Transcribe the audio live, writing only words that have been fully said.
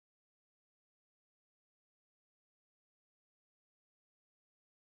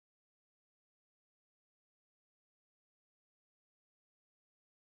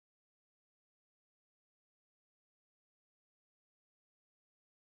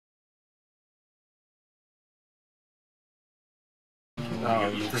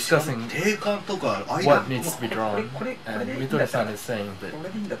discussing what needs to be drawn, and Mitori-san is saying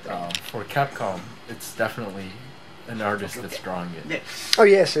that for Capcom, it's definitely an artist that's drawing it. Oh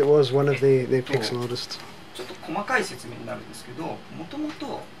yes, it was one of the pixel artists.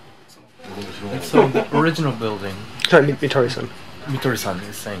 And so the original building, Sorry, Mitori-san. Mitori-san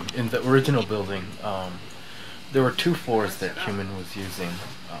is saying, in the original building, there were 2 floors that Human was using.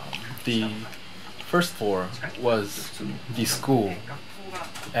 The first floor was the school,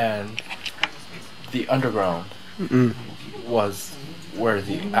 and the underground was where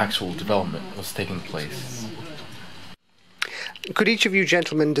the actual development was taking place. Could each of you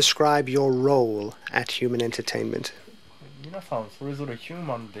gentlemen describe your role at Human Entertainment? 皆さんそれぞれヒュー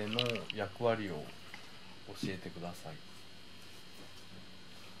マンでの役割を教えてください。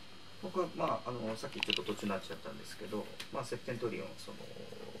僕はさっきちょっと途中になっちゃったんですけど、セプテントリオンその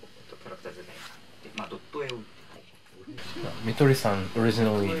キャラクターデザインで、ドット絵を。Mitori-san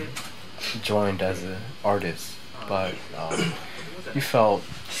originally joined as an artist, but he felt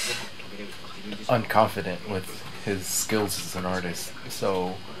unconfident with his skills as an artist,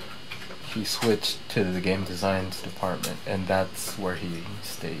 so he switched to the game designs department, and that's where he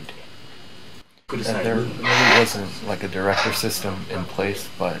stayed. And there really wasn't like a director system in place,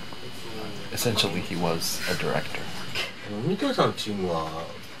 but essentially he was a director. Mitori-san チームは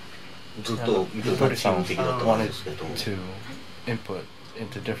ずっとMitori-sanチーム的だったんですけど。wanted to input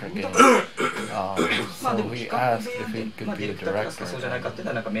into different games. So he asked if he could be a director. Was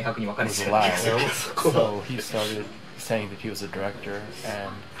allowed. So he started saying that he was a director, and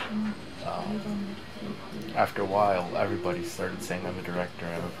after a while, everybody started saying, "I'm a director,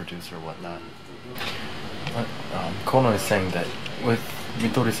 I'm a producer, whatnot." Kono is saying that with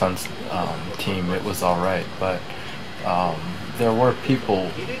Mitori-san's team, it was all right, but there were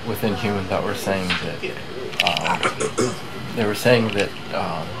people within Human that were saying that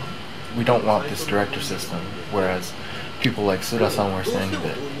we don't want this director system, whereas people like Sura-san were saying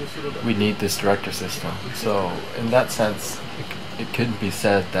that we need this director system. So in that sense, it could be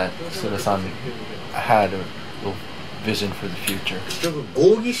said that Sura-san had a vision for the future. So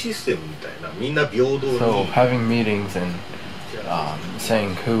having meetings and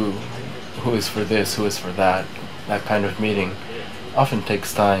saying who is for this, who is for that kind of meeting often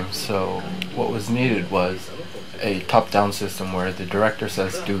takes time. So what was needed was a top-down system where the director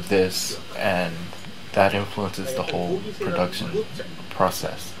says do this, and that influences the whole production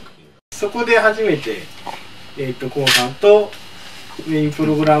process. そこで初めてコウさんとメインプ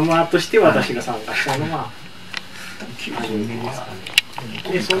ログラマーとして私が参加したのは初めですか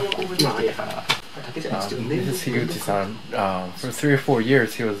ね。でそのThis is Higuchi-san. For 3 or 4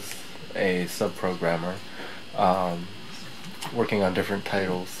 years, he was a sub-programmer, working on different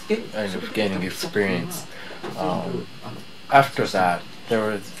titles and gaining experience. After that,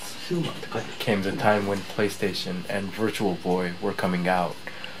 came the time when PlayStation and Virtual Boy were coming out.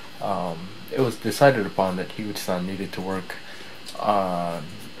 It was decided upon that Higuchi-san needed to work on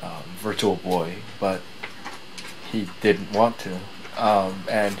Virtual Boy, but he didn't want to,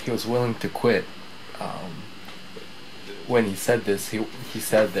 and he was willing to quit. When he said this, he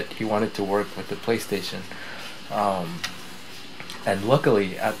said that he wanted to work with the PlayStation, and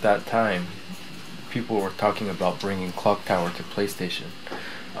luckily at that time people were talking about bringing Clock Tower to PlayStation,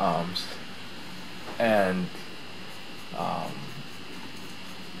 and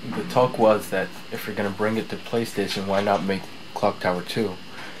the talk was that if you're going to bring it to PlayStation, why not make Clock Tower 2?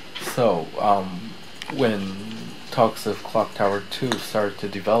 So when talks of Clock Tower 2 started to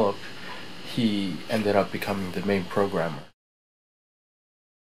develop, he ended up becoming the main programmer.